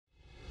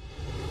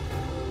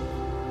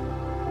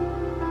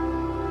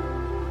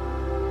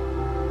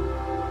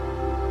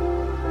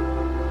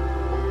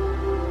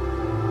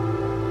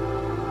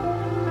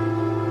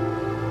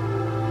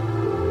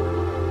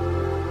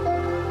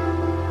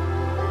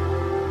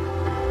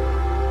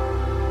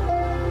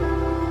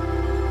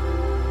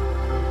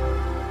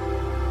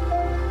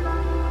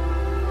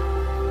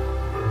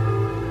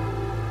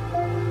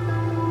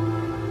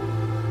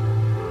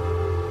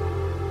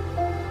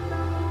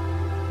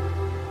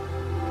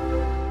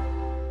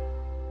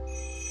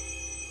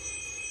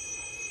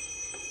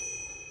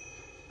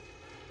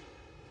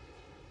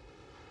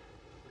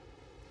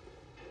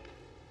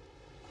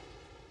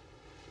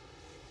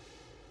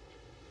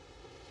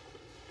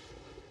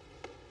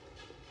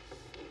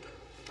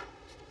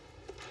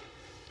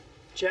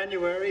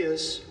January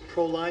is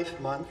Pro-Life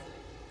Month,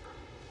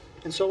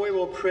 and so we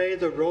will pray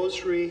the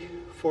Rosary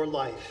for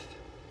Life,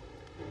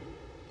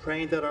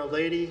 praying that Our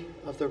Lady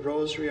of the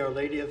Rosary, Our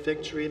Lady of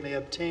Victory, may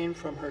obtain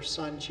from her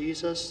Son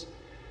Jesus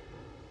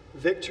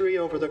victory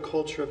over the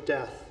culture of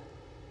death,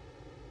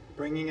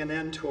 bringing an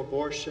end to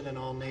abortion in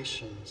all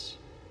nations.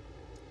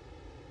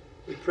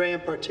 We pray in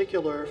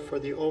particular for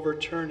the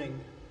overturning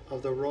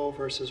of the Roe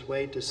versus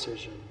Wade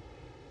decision.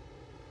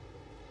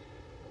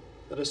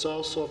 Let us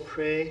also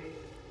pray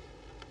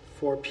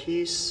for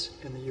peace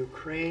in the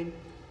Ukraine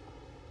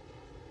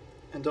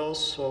and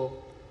also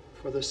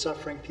for the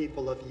suffering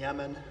people of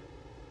Yemen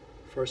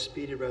for a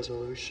speedy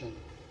resolution.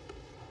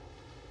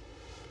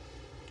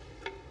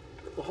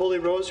 The Holy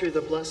Rosary, the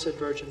Blessed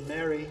Virgin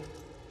Mary,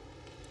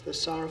 the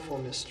Sorrowful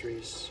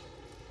Mysteries.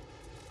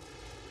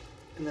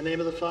 In the name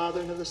of the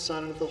Father, and of the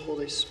Son, and of the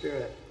Holy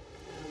Spirit.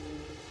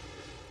 Amen.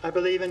 I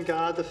believe in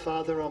God, the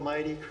Father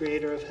Almighty,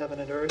 creator of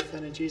heaven and earth,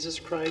 and in Jesus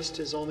Christ,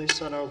 his only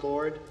Son, our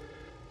Lord,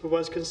 who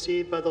was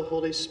conceived by the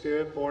Holy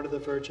Spirit, born of the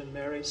Virgin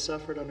Mary,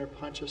 suffered under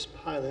Pontius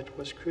Pilate,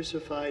 was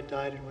crucified,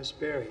 died, and was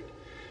buried.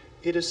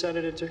 He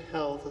descended into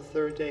hell. The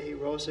third day he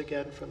rose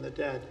again from the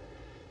dead.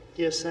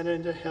 He ascended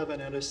into heaven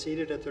and is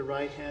seated at the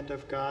right hand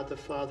of God, the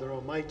Father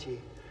Almighty.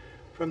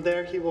 From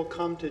there he will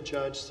come to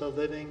judge the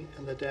living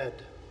and the dead.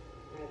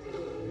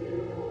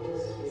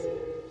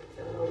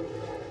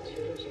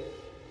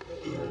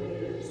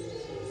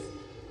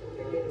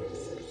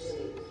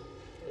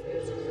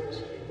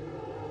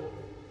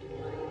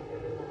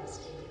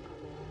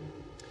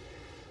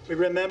 We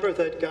remember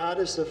that God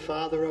is the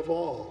Father of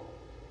all,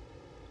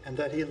 and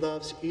that he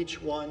loves each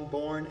one,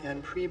 born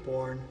and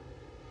preborn,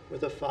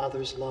 with a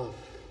Father's love.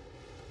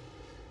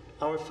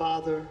 Our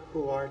Father,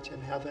 who art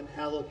in heaven,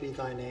 hallowed be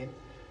thy name.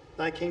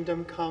 Thy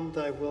kingdom come,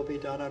 thy will be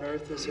done on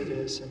earth as it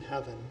is in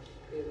heaven.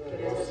 Give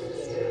us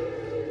this day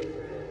our daily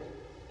bread,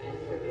 and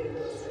forgive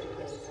us our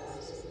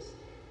trespasses,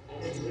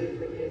 as we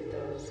forgive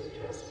those who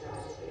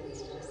trespass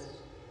against us.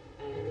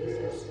 And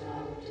lead us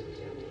not into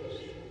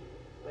temptation,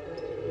 but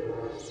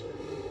deliver us from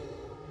evil.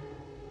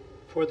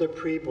 For the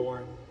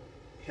preborn,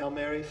 Hail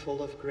Mary,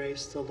 full of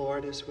grace, the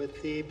Lord is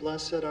with thee.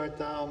 Blessed art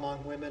thou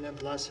among women, and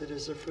blessed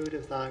is the fruit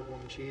of thy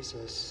womb,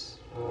 Jesus.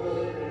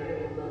 Holy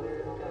Mary,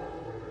 Mother of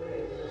God,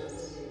 pray for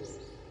us sinners,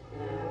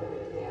 now and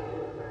at the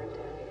hour of our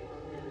death.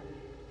 Amen.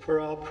 For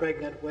all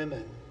pregnant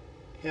women,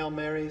 Hail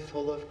Mary,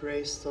 full of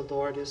grace, the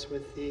Lord is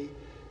with thee.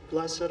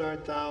 Blessed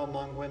art thou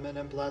among women,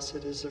 and blessed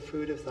is the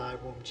fruit of thy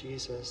womb,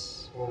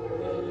 Jesus. Holy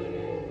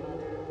Mary,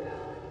 Mother of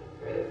God,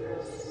 pray for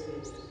us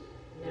sinners,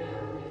 now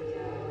and at the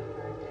hour of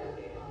our death.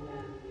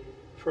 Amen.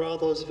 For all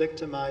those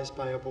victimized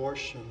by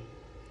abortion,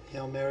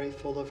 Hail Mary,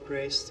 full of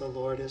grace, the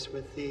Lord is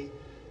with thee.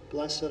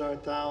 Blessed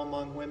art thou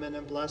among women,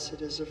 and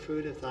blessed is the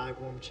fruit of thy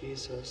womb,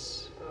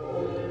 Jesus.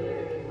 Holy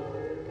Mary,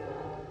 Mother of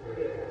God,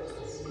 pray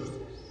for us sinners,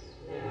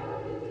 now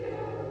and at the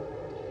hour of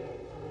our death.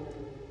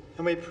 Amen.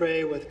 And we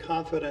pray with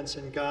confidence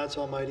in God's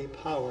almighty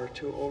power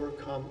to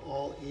overcome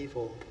all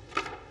evil.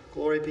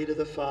 Glory be to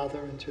the Father,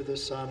 and to the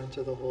Son, and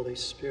to the Holy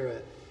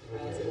Spirit.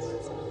 As it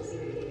was on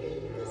the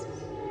beginning, is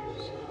now,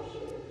 shall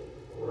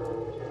be,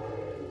 world without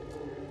end.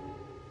 Amen.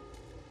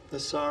 The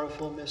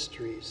Sorrowful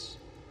Mysteries.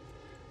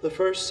 The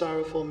first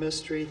sorrowful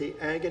mystery, the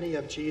agony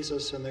of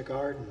Jesus in the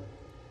garden.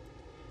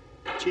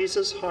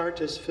 Jesus' heart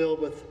is filled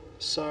with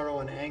sorrow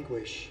and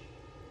anguish.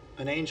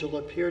 An angel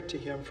appeared to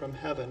him from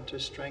heaven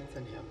to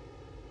strengthen him.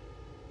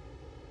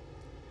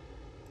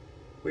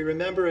 We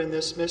remember in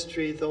this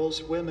mystery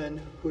those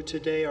women who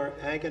today are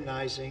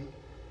agonizing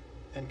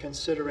and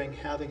considering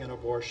having an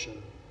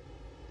abortion.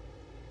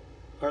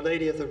 Our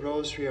Lady of the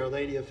Rosary, Our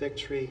Lady of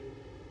Victory,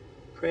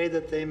 pray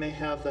that they may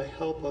have the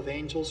help of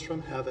angels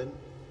from heaven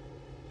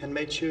and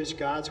may choose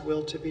God's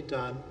will to be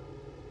done,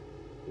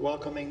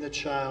 welcoming the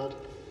child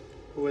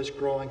who is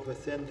growing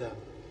within them.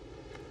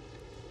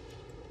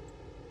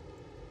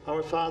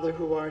 Our Father,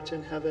 who art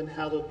in heaven,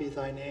 hallowed be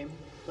thy name.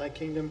 Thy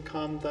kingdom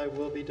come, thy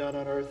will be done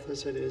on earth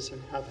as it is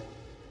in heaven.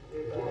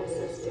 Give us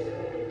this day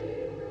our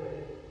daily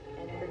bread,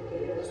 and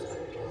forgive us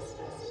our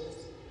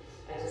trespasses,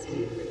 as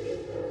we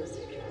forgive those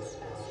who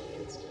trespass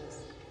against us.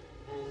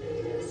 And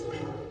lead us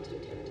not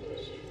into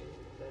temptation,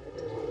 but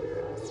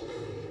deliver us from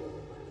evil.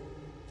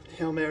 Amen.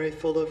 Hail Mary,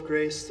 full of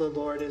grace, the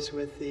Lord is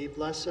with thee.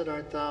 Blessed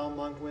art thou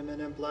among women,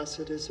 and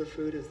blessed is the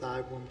fruit of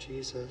thy womb,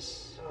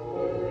 Jesus.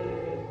 Holy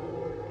Mary,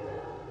 Mother of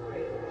God,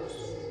 pray for us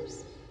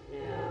sinners,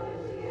 now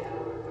and at the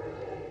hour of our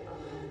death.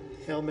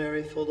 Amen. Hail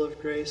Mary, full of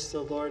grace,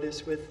 the Lord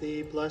is with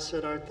thee.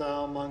 Blessed art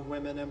thou among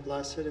women, and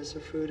blessed is the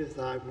fruit of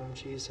thy womb,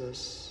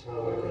 Jesus.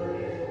 Holy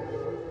Mary,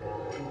 Mother of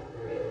God,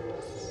 pray for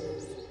us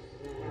sinners,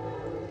 now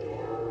and at the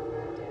hour of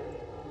our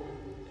death.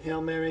 Amen.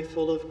 Hail Mary,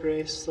 full of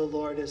grace, the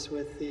Lord is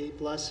with thee.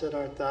 Blessed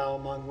art thou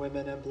among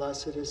women, and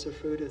blessed is the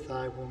fruit of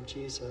thy womb,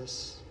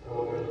 Jesus.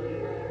 Holy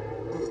Mary,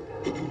 Mother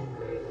of God,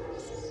 pray for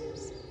us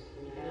sinners,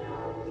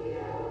 now and at the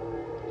hour of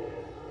our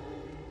death.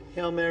 Amen.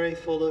 Hail Mary,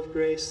 full of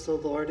grace, the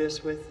Lord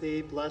is with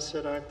thee.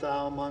 Blessed art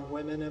thou among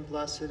women, and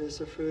blessed is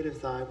the fruit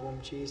of thy womb,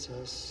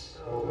 Jesus.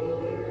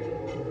 Holy Mary,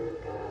 Mother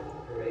of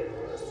God, pray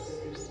for us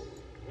sinners,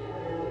 now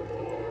and at the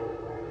hour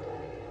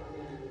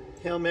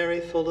Hail Mary,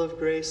 full of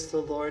grace,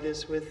 the Lord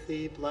is with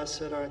thee.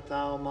 Blessed art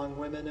thou among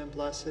women, and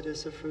blessed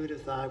is the fruit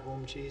of thy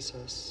womb,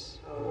 Jesus.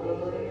 Holy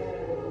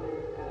Mary, Mother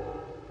of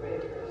God, pray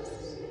for us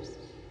sinners,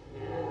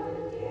 now and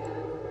at the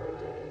hour of our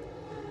death.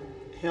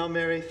 Amen. Hail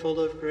Mary, full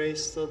of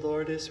grace, the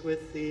Lord is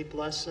with thee.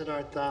 Blessed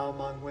art thou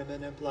among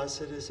women, and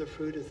blessed is the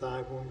fruit of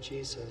thy womb,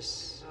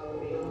 Jesus.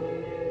 Holy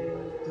Mary,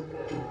 Mother of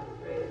God,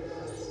 pray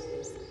for us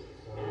sinners,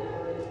 now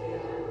and at the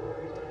hour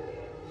of our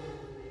death.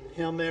 Amen.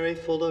 Hail Mary,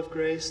 full of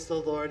grace, the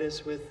Lord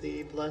is with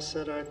thee.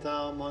 Blessed art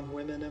thou among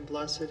women, and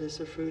blessed is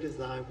the fruit of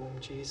thy womb,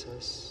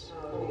 Jesus.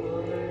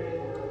 Holy Mary,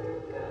 Mother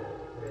of God,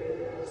 pray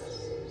for us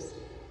sinners,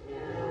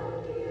 now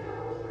and at the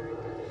hour of our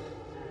death.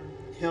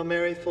 Amen. Hail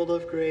Mary, full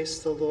of grace,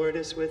 the Lord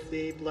is with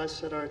thee.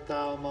 Blessed art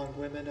thou among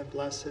women, and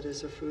blessed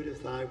is the fruit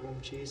of thy womb,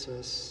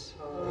 Jesus.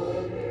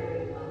 Holy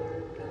Mary, Mother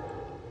of God,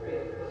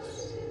 pray for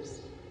us sinners,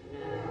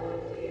 now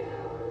and at the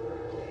hour of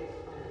our death.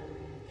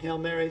 Amen. Hail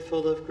Mary,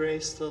 full of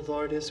grace, the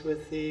Lord is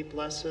with thee.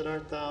 Blessed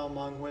art thou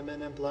among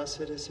women, and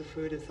blessed is the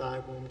fruit of thy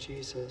womb,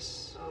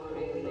 Jesus.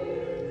 Holy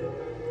Mary,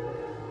 Mother of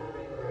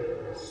God, pray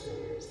for us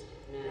sinners,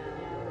 now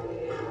and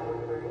at the hour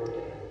of our death.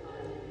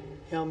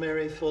 Amen. Hail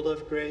Mary, full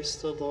of grace,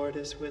 the Lord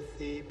is with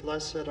thee.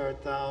 Blessed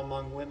art thou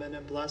among women,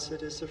 and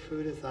blessed is the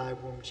fruit of thy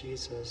womb,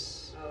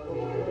 Jesus. Holy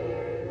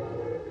Mary,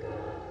 Mother of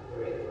God,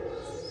 pray for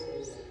us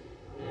sinners,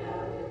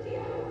 now and at the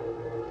hour of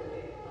our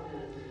death.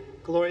 Amen.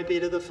 Glory be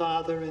to the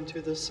Father, and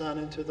to the Son,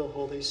 and to the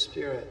Holy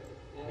Spirit.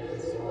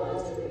 As it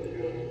was in the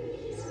beginning,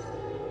 is now,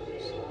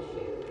 and shall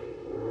be,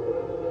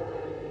 world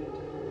without end.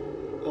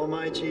 Amen. O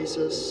my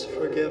Jesus,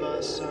 forgive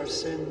us our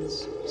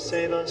sins,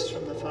 save us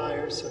from the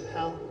fires of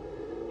hell,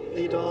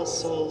 lead all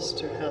souls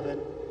to heaven,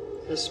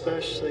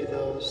 especially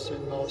those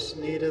in most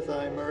need of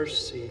thy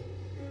mercy.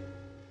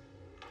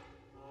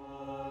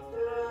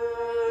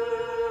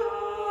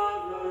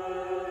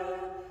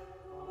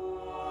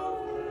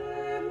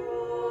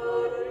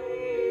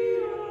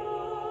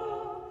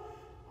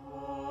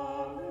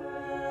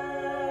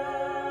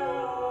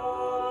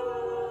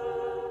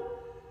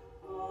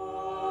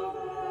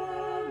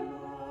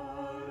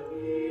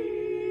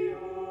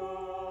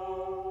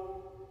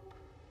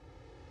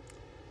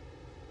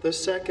 The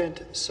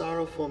second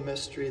sorrowful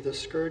mystery, the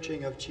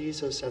scourging of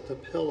Jesus at the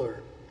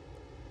pillar.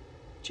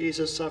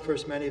 Jesus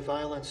suffers many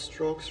violent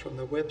strokes from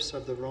the whips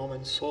of the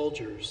Roman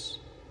soldiers.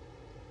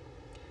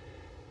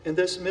 In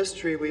this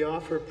mystery, we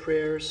offer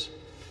prayers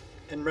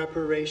in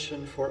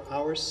reparation for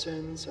our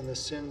sins and the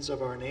sins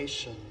of our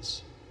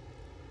nations,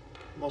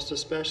 most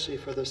especially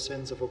for the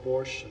sins of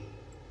abortion.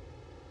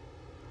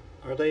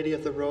 Our Lady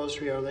of the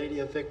Rosary, Our Lady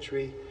of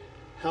Victory,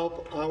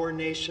 help our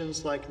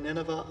nations like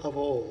Nineveh of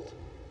old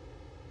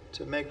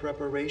to make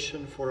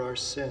reparation for our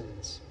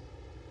sins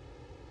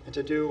and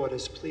to do what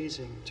is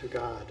pleasing to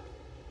God.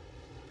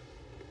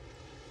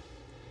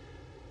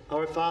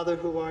 Our Father,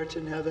 who art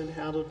in heaven,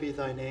 hallowed be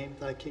thy name.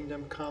 Thy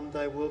kingdom come,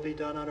 thy will be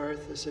done on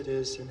earth as it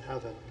is in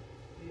heaven.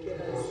 Give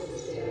us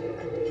this day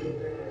our daily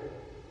bread,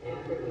 and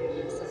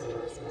forgive us our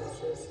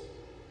trespasses,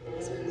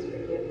 as we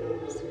forgive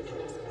those who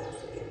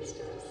trespass against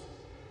us.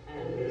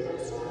 And lead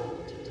us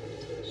not into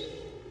temptation,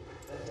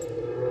 but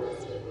deliver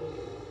us from evil.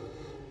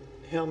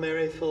 Hail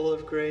Mary, full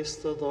of grace,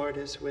 the Lord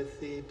is with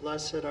thee.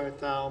 Blessed art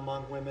thou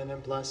among women,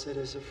 and blessed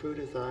is the fruit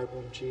of thy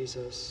womb,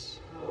 Jesus.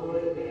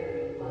 Holy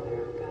Mary,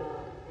 Mother of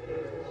God,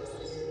 pray for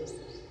us sinners,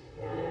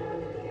 now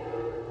and at the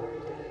hour of our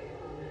death.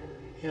 Amen.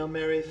 Hail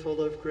Mary,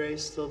 full of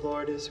grace, the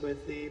Lord is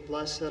with thee.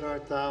 Blessed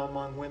art thou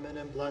among women,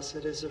 and blessed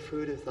is the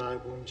fruit of thy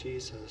womb,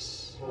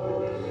 Jesus.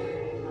 Holy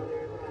Mary,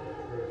 Mother of God,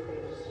 pray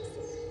for us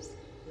sinners,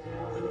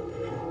 now and at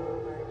the hour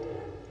of our death.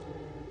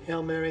 Amen.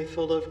 Hail Mary,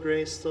 full of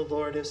grace, the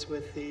Lord is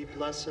with thee.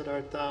 Blessed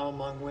art thou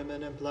among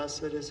women, and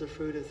blessed is the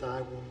fruit of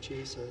thy womb,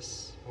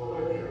 Jesus.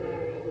 Holy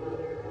Mary,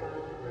 Mother of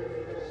God, pray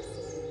for us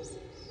sinners,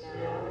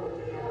 now and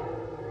at the hour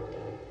of our death.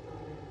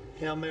 Amen.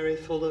 Hail Mary,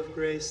 full of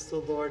grace, the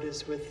Lord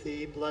is with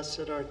thee.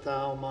 Blessed art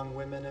thou among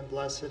women, and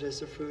blessed is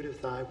the fruit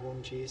of thy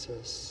womb,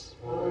 Jesus.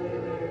 Holy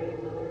Mary,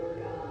 Mother of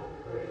God,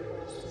 pray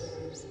for us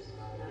sinners,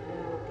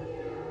 now at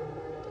the hour of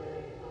our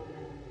death.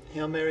 Amen.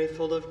 Hail Mary,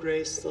 full of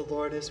grace, the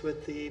Lord is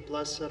with thee.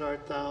 Blessed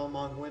art thou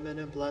among women,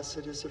 and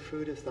blessed is the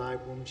fruit of thy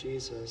womb,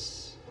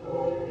 Jesus.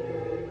 Holy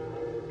Mary,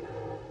 Mother of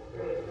God,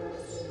 pray for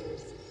us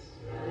sinners,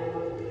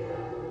 now at the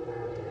hour of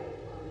our death.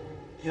 Amen.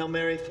 Hail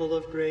Mary, full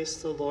of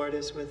grace, the Lord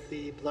is with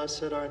thee.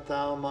 Blessed art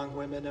thou among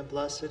women, and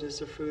blessed is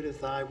the fruit of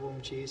thy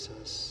womb,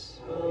 Jesus.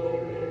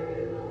 Holy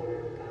Mary, Mother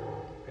of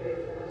God, pray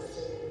for us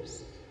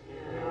sinners,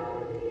 now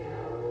and at the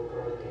hour of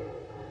our death.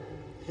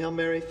 Amen. Hail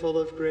Mary, full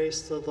of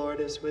grace, the Lord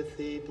is with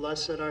thee.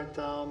 Blessed art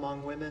thou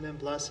among women, and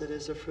blessed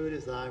is the fruit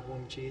of thy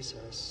womb,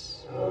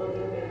 Jesus. Holy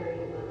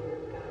Mary, Mother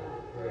of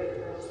God, pray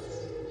for us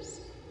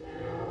sinners,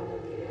 now and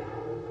at the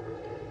hour of our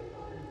death.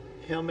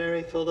 Amen. Hail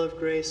Mary, full of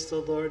grace, the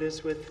Lord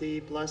is with thee.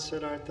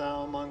 Blessed art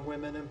thou among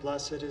women, and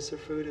blessed is the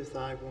fruit of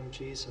thy womb,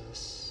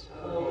 Jesus.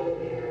 Holy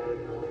Mary,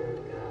 Mother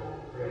of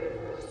God, pray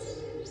for us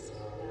sinners,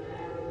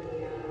 now and at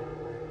the hour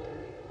of our death.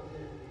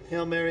 Amen.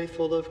 Hail Mary,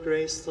 full of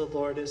grace, the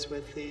Lord is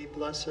with thee.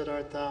 Blessed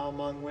art thou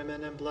among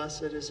women, and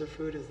blessed is the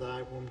fruit of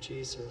thy womb,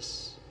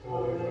 Jesus.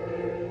 Holy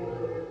Mary,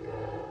 Mother of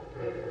God,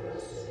 pray for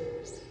us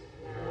sinners,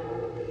 now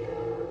and at the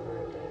hour of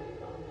our death.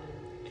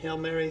 Amen. Hail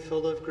Mary,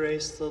 full of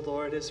grace, the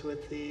Lord is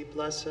with thee.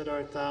 Blessed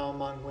art thou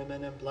among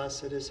women, and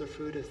blessed is the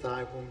fruit of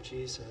thy womb,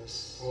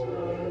 Jesus. Holy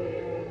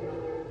Mary,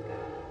 Mother of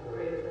God,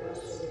 pray for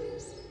us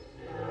sinners,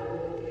 now and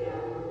at the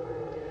hour of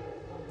our death.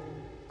 Amen.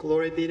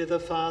 Glory be to the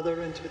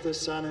Father, and to the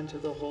Son, and to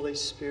the Holy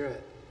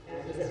Spirit.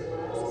 As it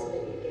was in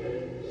the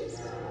beginning, is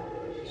now,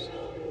 and ever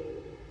shall be,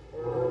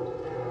 world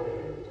without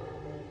end.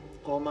 Amen.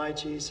 O my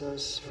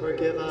Jesus,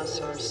 forgive us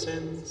our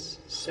sins,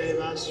 save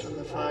us from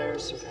the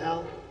fires of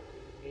hell,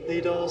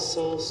 lead all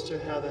souls to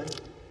heaven,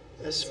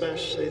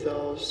 especially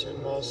those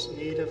in most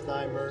need of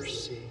thy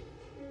mercy.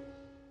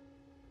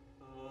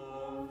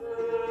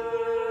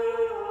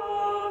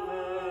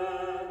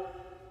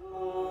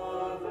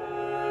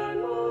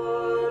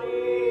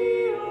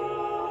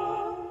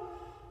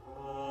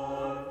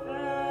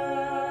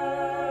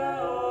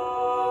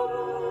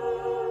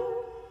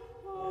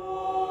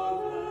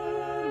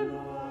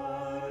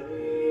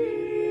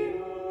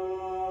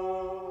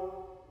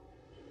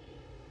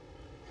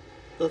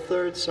 The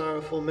third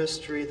sorrowful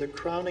mystery, the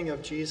crowning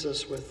of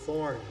Jesus with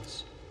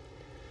thorns.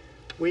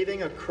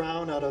 Weaving a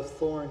crown out of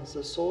thorns,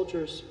 the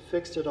soldiers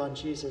fixed it on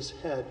Jesus'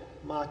 head,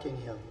 mocking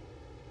him.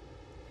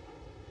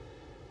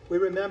 We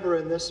remember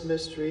in this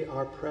mystery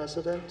our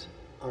president,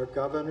 our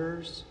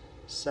governors,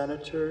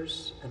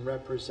 senators, and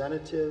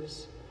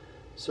representatives,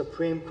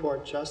 Supreme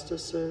Court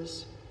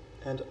justices,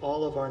 and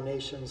all of our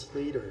nation's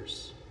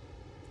leaders.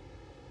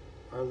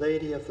 Our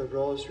Lady of the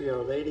Rosary,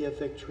 Our Lady of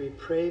Victory,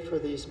 pray for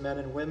these men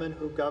and women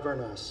who govern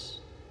us.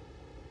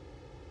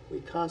 We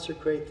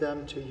consecrate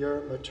them to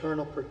your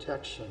maternal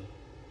protection,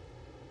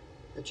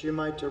 that you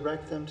might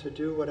direct them to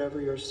do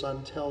whatever your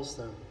Son tells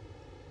them,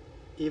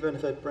 even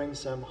if it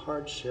brings them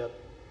hardship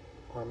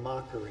or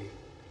mockery.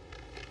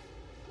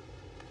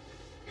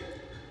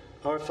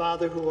 Our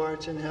Father who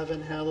art in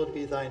heaven, hallowed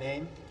be thy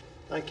name.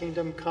 Thy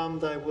kingdom come,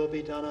 thy will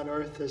be done on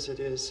earth as it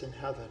is in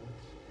heaven.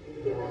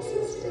 Give us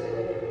this day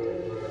our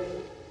daily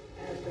bread,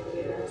 and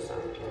forgive us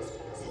our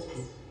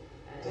trespasses,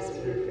 as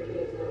we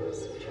forgive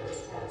those who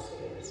trespass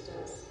against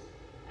us.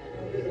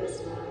 And lead us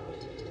not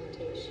into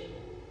temptation,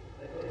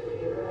 but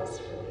deliver us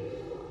from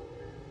evil.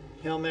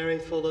 Hail Mary,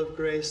 full of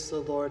grace, the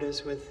Lord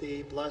is with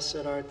thee.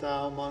 Blessed art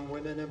thou among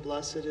women, and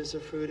blessed is the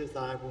fruit of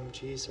thy womb,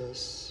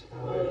 Jesus.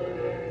 Holy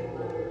Mary,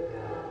 Mother of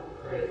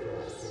God, pray for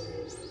us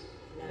sinners,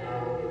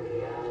 now and at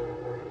the hour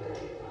of our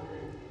death.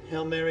 Amen.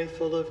 Hail Mary,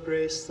 full of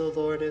grace, the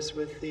Lord is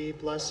with thee.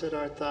 Blessed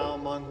art thou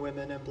among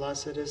women, and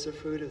blessed is the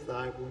fruit of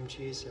thy womb,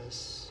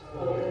 Jesus.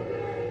 Holy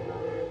Mary,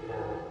 Mother of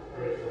God,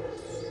 pray for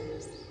us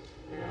sinners,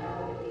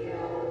 now and at the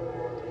hour of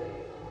our death.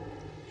 Amen.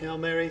 Hail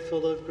Mary,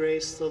 full of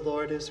grace, the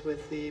Lord is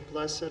with thee.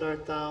 Blessed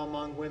art thou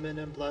among women,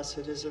 and blessed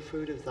is the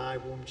fruit of thy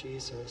womb,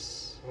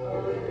 Jesus.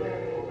 Holy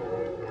Mary,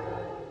 Mother of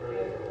God,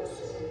 pray for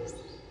us sinners,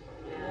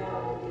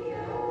 now and at the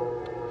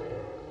hour of our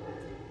death.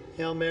 Amen.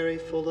 Hail Mary,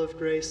 full of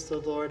grace, the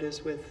Lord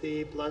is with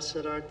thee.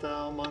 Blessed art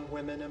thou among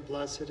women, and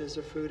blessed is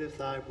the fruit of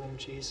thy womb,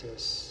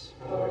 Jesus.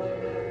 Holy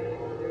Mary,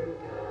 Mother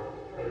of God,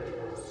 pray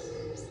for us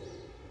sinners,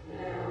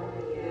 now and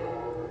at the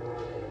hour of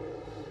our death.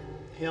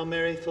 Amen. Hail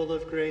Mary, full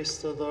of grace,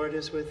 the Lord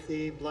is with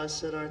thee.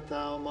 Blessed art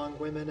thou among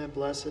women, and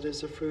blessed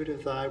is the fruit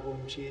of thy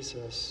womb,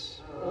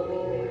 Jesus.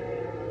 Holy Mary,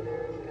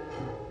 Mother of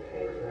God,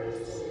 pray for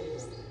us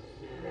sinners,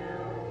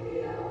 now and at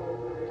the hour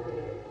of our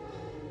death.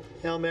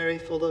 Amen. Hail Mary,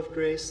 full of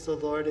grace, the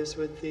Lord is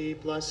with thee.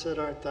 Blessed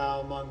art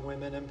thou among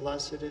women, and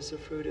blessed is the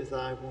fruit of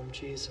thy womb,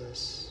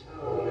 Jesus.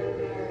 Holy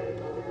Mary,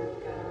 Mother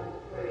of God,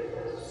 pray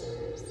for us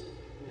sinners,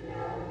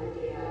 now and at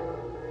the hour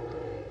of our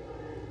death.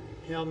 Amen.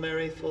 Hail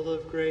Mary, full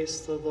of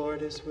grace, the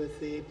Lord is with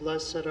thee.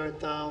 Blessed art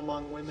thou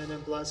among women,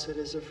 and blessed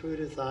is the fruit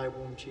of thy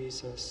womb,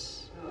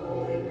 Jesus.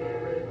 Holy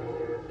Mary,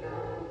 Mother of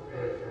God,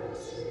 pray for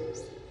us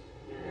sinners,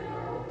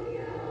 now and at the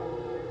hour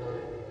of our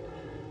death.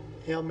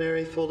 Amen. Hail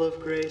Mary, full of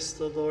grace,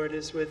 the Lord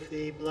is with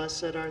thee.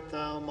 Blessed art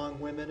thou among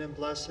women, and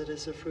blessed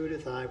is the fruit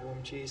of thy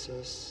womb,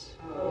 Jesus.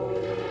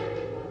 Holy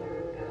Mary, Mother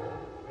of God,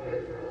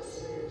 pray for us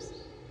sinners,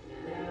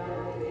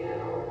 now and at the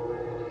hour of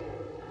our death.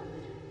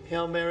 Amen.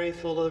 Hail Mary,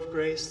 full of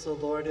grace, the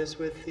Lord is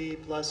with thee.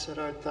 Blessed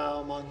art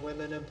thou among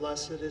women, and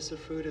blessed is the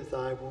fruit of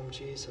thy womb,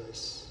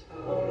 Jesus.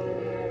 Holy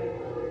Mary,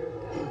 Mother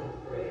of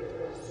God, pray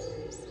for us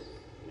sinners,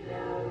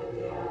 now and at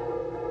the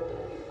hour of our death.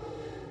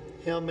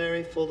 Amen. Hail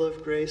Mary, full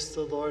of grace,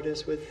 the Lord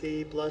is with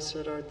thee.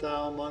 Blessed art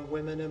thou among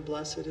women, and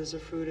blessed is the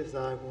fruit of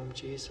thy womb,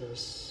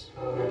 Jesus.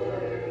 Holy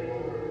Mary,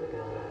 Mother of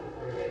God,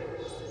 pray for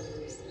us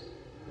sinners,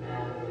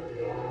 now and at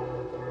the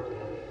hour of our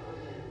death.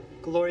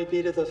 Amen. Glory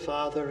be to the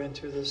Father, and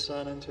to the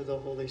Son, and to the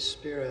Holy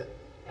Spirit.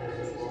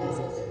 As it was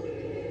in the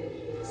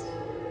beginning, is now,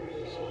 and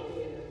ever shall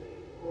be,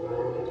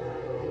 world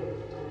without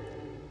end.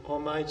 Amen. O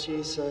my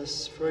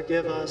Jesus,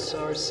 forgive us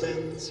our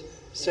sins,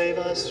 save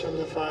us from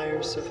the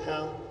fires of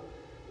hell,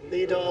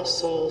 lead all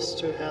souls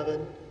to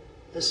heaven,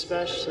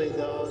 especially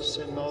those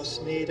in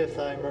most need of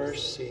thy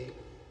mercy.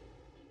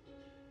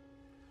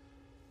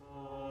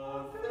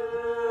 Ave,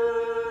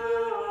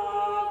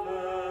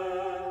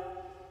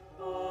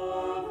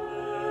 Ave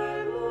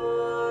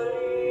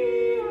Maria.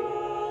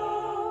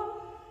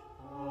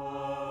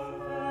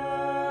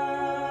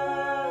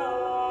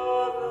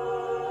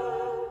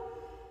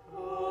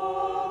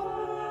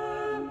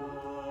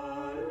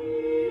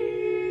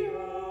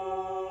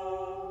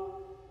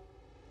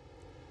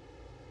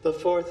 The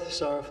fourth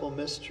sorrowful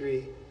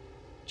mystery,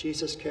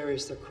 Jesus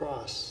carries the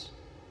cross.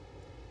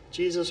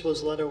 Jesus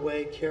was led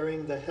away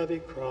carrying the heavy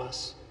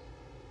cross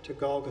to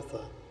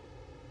Golgotha.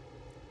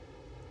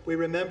 We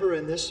remember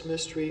in this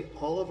mystery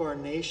all of our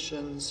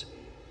nation's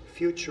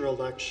future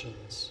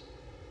elections.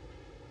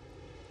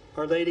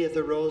 Our Lady of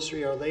the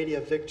Rosary, Our Lady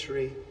of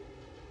Victory,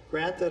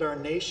 grant that our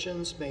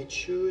nations may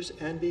choose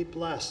and be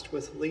blessed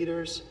with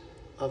leaders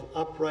of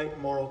upright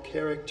moral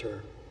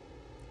character.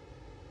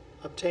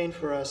 Obtain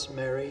for us,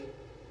 Mary,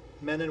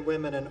 men and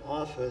women in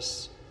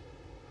office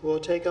who will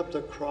take up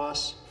the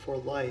cross for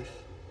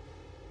life,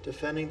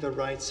 defending the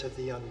rights of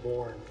the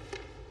unborn.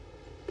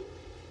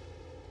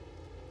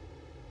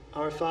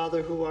 Our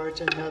Father, who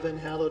art in heaven,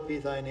 hallowed be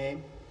thy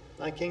name.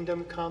 Thy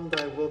kingdom come,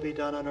 thy will be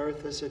done on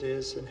earth as it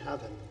is in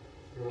heaven.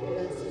 Give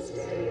us this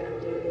day our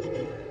daily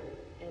bread,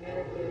 and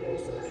forgive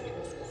us our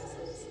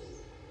trespasses,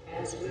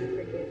 as we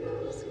forgive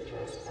those who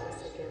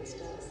trespass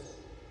against us.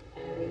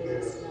 And lead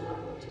us not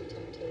into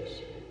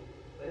temptation,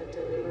 but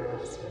deliver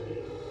us from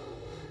evil.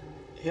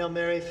 Hail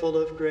Mary, full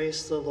of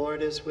grace, the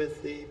Lord is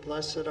with thee.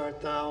 Blessed art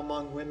thou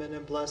among women,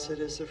 and blessed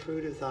is the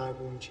fruit of thy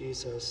womb,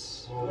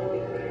 Jesus. Holy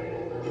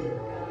Mary, Mother of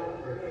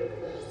God, pray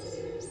for us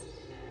sinners,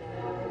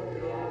 now and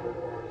at the hour of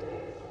our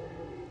death.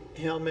 Amen.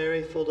 Hail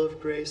Mary, full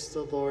of grace,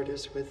 the Lord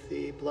is with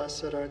thee.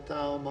 Blessed art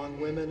thou among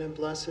women, and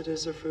blessed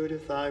is the fruit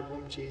of thy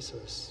womb,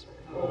 Jesus.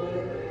 Holy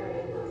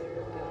Mary, Mother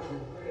of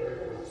God, pray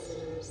for us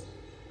sinners,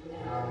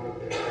 now and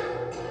at the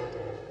hour of our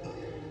death.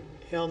 Amen.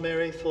 Hail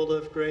Mary, full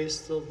of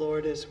grace, the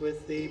Lord is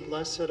with thee.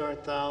 Blessed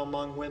art thou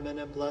among women,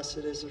 and blessed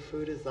is the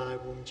fruit of thy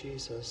womb,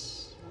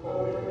 Jesus.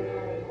 Holy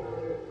Mary,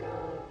 Mother of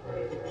God,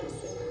 pray for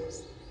us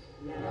sinners,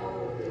 now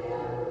and at the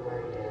hour of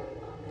our death.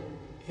 Amen.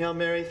 Hail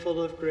Mary,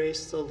 full of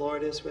grace, the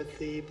Lord is with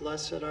thee.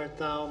 Blessed art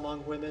thou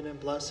among women, and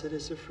blessed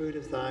is the fruit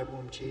of thy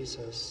womb,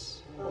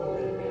 Jesus.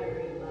 Holy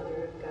Mary,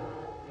 Mother of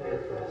God, pray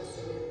for us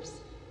sinners,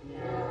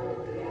 now and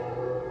at the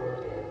hour of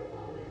our death.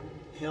 Amen.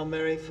 Hail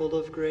Mary, full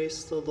of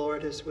grace, the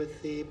Lord is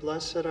with thee.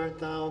 Blessed art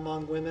thou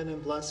among women,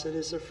 and blessed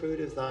is the fruit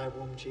of thy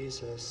womb,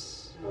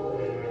 Jesus.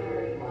 Holy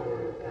Mary,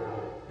 Mother of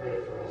God, pray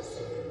for us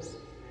sinners,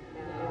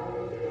 now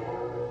and at the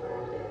hour of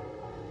our death.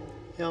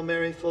 Amen. Hail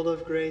Mary, full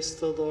of grace,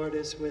 the Lord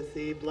is with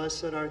thee.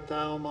 Blessed art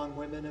thou among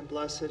women, and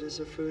blessed is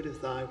the fruit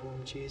of thy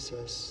womb,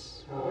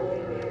 Jesus. Holy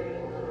Mary,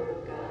 Mother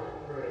of God,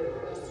 pray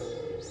for us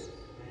sinners,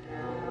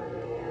 now and at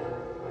the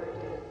hour of our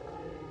death.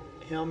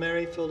 Amen. Hail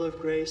Mary, full of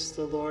grace,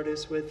 the Lord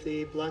is with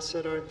thee.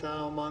 Blessed art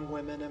thou among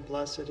women, and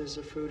blessed is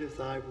the fruit of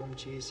thy womb,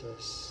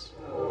 Jesus.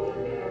 Holy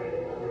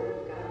Mary, Mother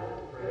of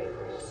God, pray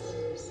for us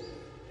sinners,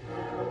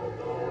 now and at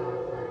the hour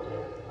of our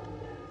death.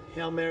 Amen.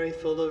 Hail Mary,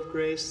 full of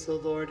grace, the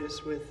Lord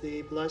is with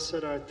thee.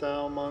 Blessed art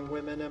thou among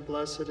women, and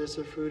blessed is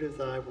the fruit of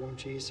thy womb,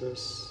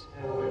 Jesus.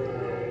 Holy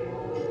Mary,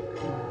 Mother of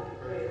God,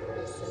 pray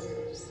for us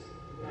sinners,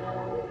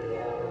 now and at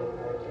the hour of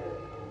our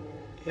death.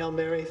 Amen. Hail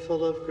Mary,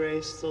 full of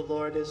grace, the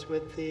Lord is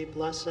with thee.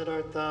 Blessed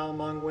art thou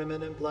among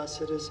women, and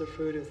blessed is the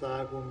fruit of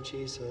thy womb,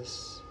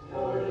 Jesus.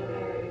 Holy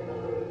Mary,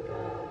 Mother of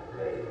God,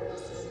 pray for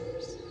us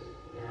sinners,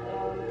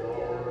 now and at the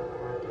hour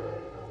of our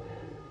death.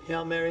 Amen.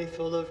 Hail Mary,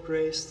 full of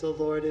grace, the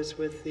Lord is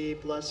with thee.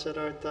 Blessed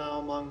art thou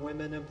among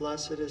women, and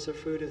blessed is the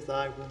fruit of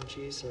thy womb,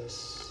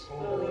 Jesus.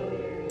 Holy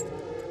Mary, Mother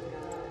of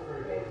God,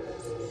 pray for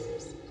us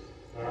sinners,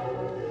 now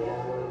and at the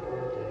hour of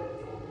our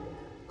death. Amen.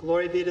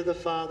 Glory be to the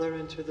Father,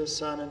 and to the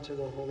Son, and to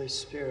the Holy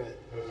Spirit.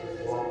 As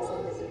it was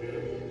in the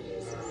beginning,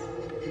 is now,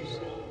 and ever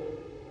shall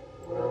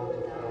be, world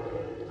without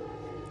end.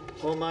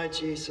 Amen. O my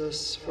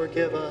Jesus,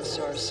 forgive us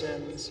our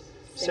sins,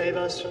 save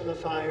us from the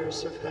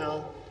fires of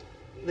hell,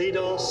 lead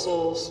all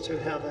souls to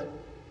heaven,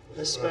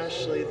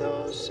 especially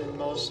those in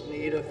most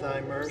need of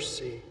thy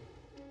mercy.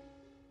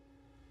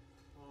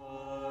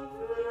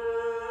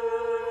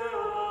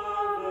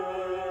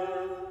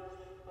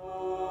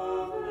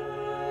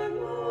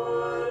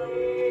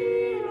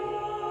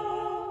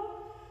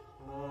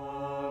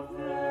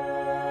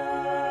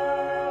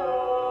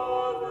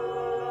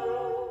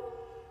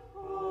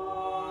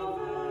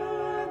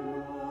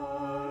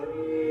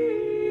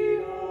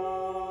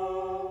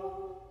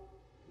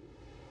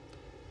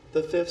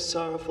 The fifth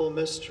sorrowful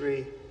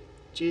mystery,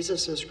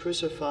 Jesus is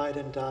crucified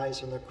and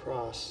dies on the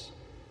cross.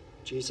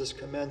 Jesus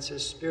commends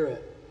his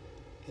spirit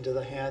into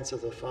the hands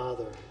of the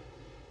Father.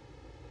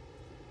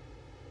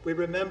 We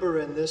remember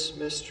in this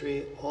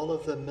mystery all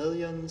of the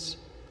millions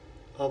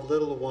of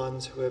little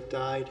ones who have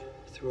died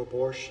through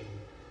abortion.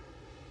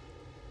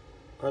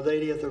 Our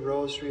Lady of the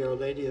Rosary, Our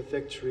Lady of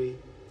Victory,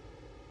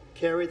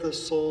 carry the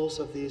souls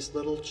of these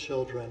little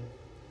children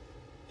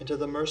into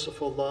the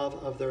merciful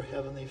love of their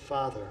Heavenly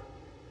Father.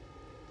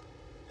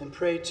 And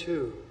pray,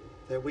 too,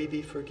 that we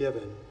be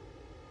forgiven,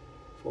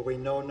 for we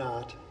know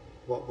not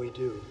what we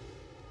do.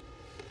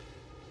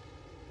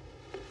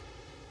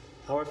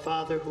 Our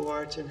Father, who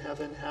art in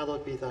heaven,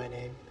 hallowed be thy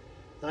name.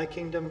 Thy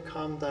kingdom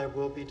come, thy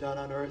will be done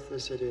on earth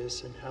as it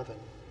is in heaven.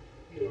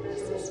 Give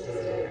us this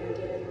day our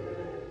daily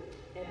bread,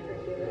 and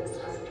forgive us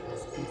our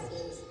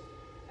trespasses,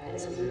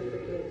 as we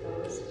forgive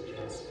those who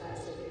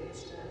trespass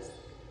against us.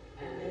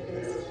 And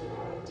lead us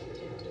not into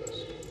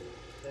temptation,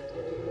 but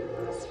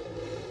deliver us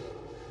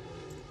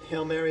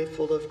Hail Mary,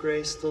 full of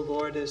grace, the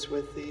Lord is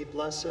with thee.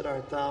 Blessed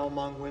art thou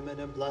among women,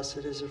 and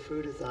blessed is the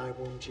fruit of thy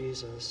womb,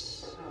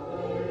 Jesus.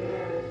 Holy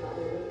Mary,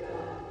 Mother of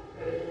God,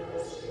 pray for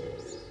us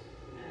sinners,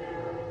 now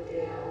and at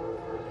the hour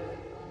of our death.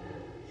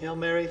 Amen. Hail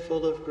Mary,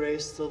 full of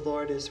grace, the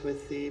Lord is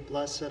with thee.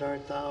 Blessed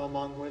art thou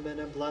among women,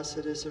 and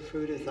blessed is the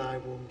fruit of thy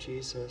womb,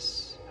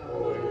 Jesus.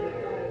 Holy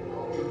Mary,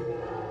 Mother of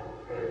God,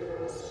 pray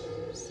for us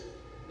sinners,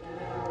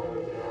 now and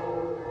at the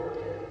hour of our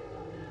death.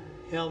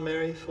 Amen. Hail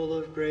Mary, full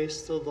of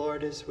grace, the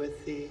Lord is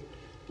with thee.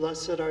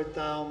 Blessed art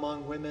thou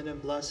among women,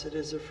 and blessed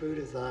is the fruit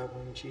of thy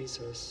womb,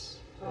 Jesus.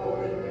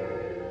 Holy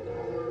Mary,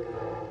 Mother of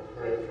God,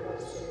 pray for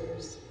us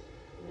sinners,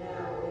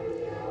 now and at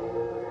the hour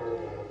of our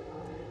death.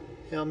 Amen.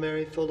 Hail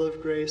Mary, full of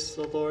grace,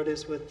 the Lord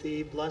is with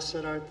thee. Blessed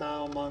art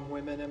thou among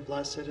women, and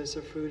blessed is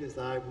the fruit of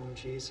thy womb,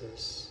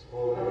 Jesus.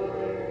 Holy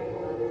Mary,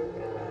 Mother of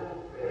God,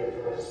 pray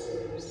for us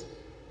sinners,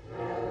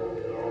 now and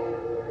at the hour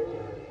of our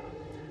death.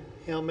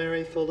 Amen. Hail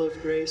Mary, full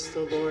of grace,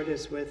 the Lord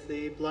is with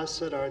thee.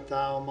 Blessed art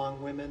thou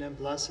among women, and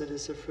blessed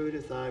is the fruit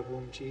of thy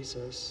womb,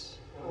 Jesus.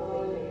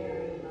 Holy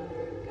Mary,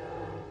 Mother of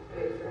God,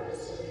 pray for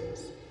us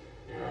sinners,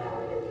 now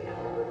and at the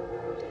hour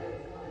of our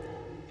death.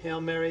 Amen.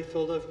 Hail Mary,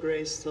 full of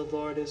grace, the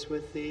Lord is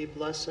with thee.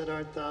 Blessed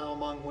art thou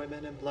among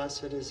women, and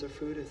blessed is the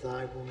fruit of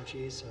thy womb,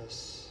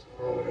 Jesus.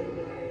 Holy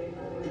Mary,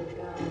 Mother of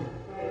God,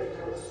 pray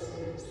for us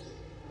sinners,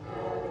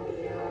 now and at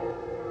the hour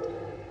of our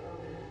death.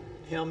 Amen.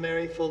 Hail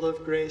Mary, full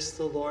of grace,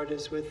 the Lord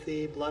is with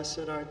thee.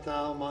 Blessed art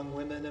thou among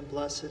women, and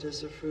blessed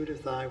is the fruit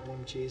of thy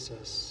womb,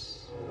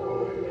 Jesus.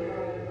 Holy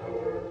Mary,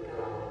 Mother of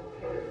God,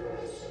 pray for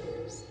us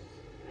sinners,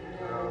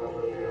 now and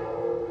at the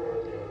hour of our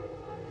death.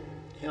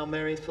 Amen. Hail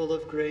Mary, full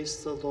of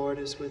grace, the Lord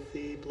is with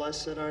thee.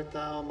 Blessed art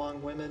thou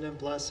among women, and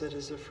blessed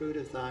is the fruit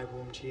of thy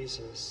womb,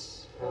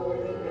 Jesus. Holy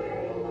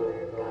Mary,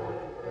 Mother of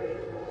God, pray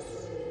for us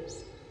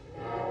sinners,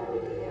 now and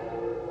at the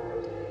hour of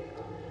our death.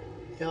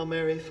 Amen. Hail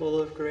Mary, full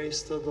of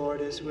grace, the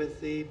Lord is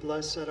with thee.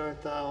 Blessed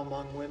art thou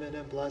among women,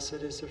 and blessed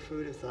is the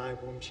fruit of thy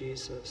womb,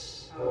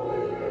 Jesus.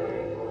 Holy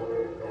Mary,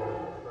 Mother of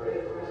God,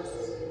 pray for us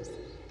sinners,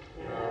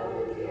 now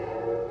and at the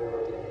hour of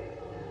our death.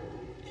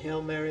 Amen.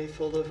 Hail Mary,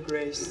 full of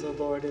grace, the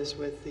Lord is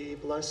with thee.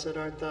 Blessed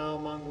art thou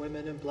among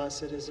women, and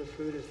blessed is the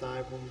fruit of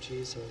thy womb,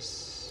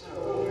 Jesus.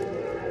 Holy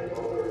Mary,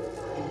 Mother of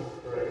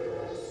God, pray for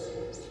us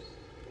sinners,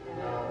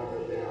 now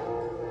and at the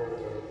hour of our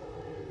death.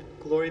 Amen.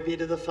 Glory be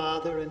to the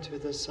Father, and to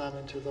the Son,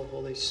 and to the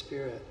Holy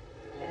Spirit.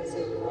 As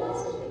it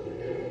was in the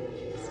beginning,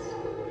 is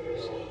now, and ever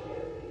shall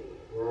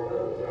be,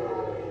 world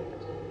without end.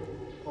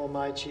 Amen. O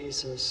my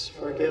Jesus,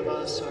 forgive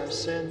us our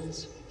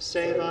sins,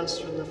 save us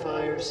from the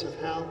fires of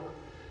hell,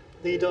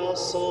 lead all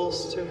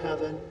souls to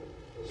heaven,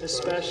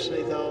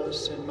 especially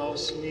those in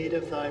most need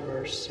of thy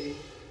mercy.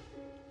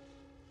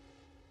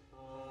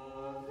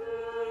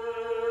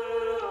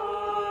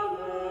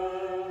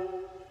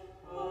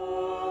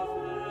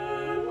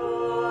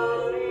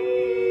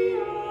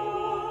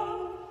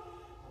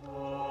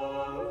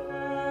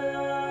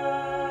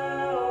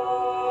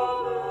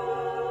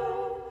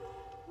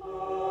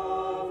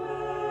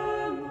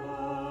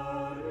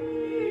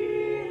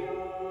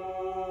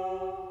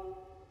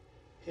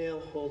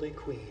 Hail, Holy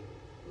Queen,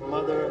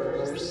 Mother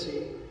of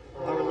mercy,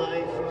 our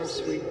life, our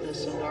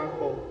sweetness, and our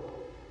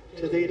hope.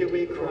 To thee do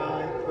we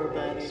cry, poor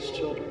banished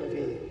children of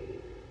Eve.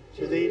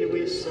 To thee do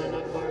we send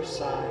up our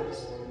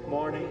sighs,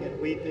 mourning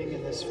and weeping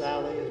in this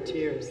valley of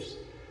tears.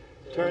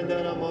 Turn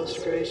then, O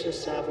most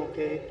gracious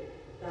Advocate,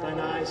 thine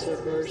eyes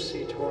of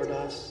mercy toward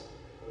us,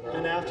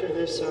 and after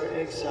this our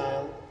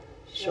exile,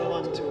 show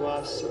unto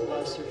us the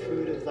blessed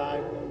fruit of thy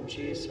womb,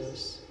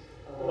 Jesus.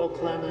 O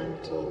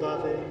clement, O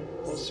loving,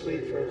 O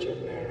sweet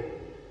Virgin Mary,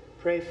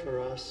 pray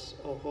for us,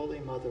 O Holy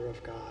Mother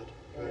of God.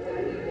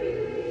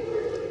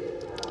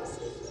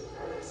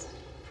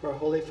 For our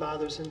Holy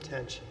Father's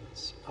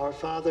intentions, our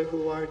Father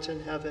who art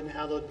in heaven,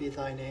 hallowed be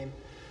thy name.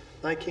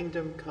 Thy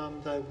kingdom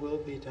come, thy will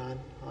be done,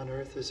 on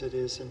earth as it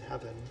is in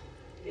heaven.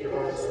 Give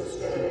us this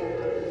day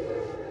our daily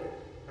bread,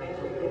 and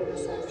forgive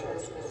us our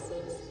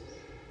trespasses,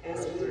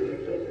 as we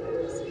forgive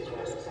those who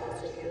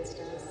trespass against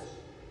us.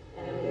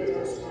 And lead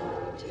us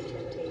not into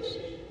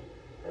temptation,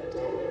 but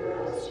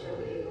deliver us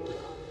from evil.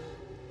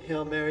 Amen.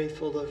 Hail Mary,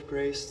 full of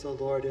grace, the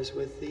Lord is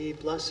with thee.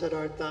 Blessed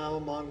art thou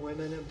among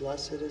women, and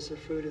blessed is the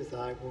fruit of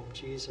thy womb,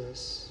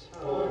 Jesus.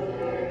 Holy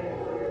Mary,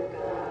 Mother of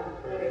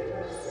God, pray for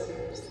us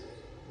sinners,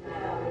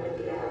 now and at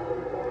the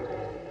hour of our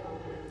death.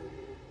 Amen.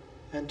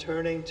 And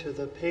turning to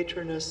the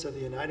patroness of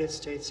the United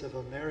States of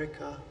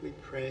America, we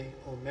pray,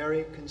 O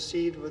Mary,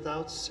 conceived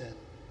without sin.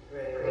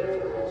 Pray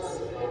for us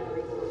who have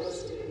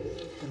recourse to thee.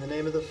 In the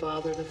name of the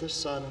Father, and of the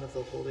Son, and of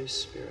the Holy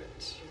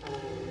Spirit.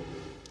 Amen.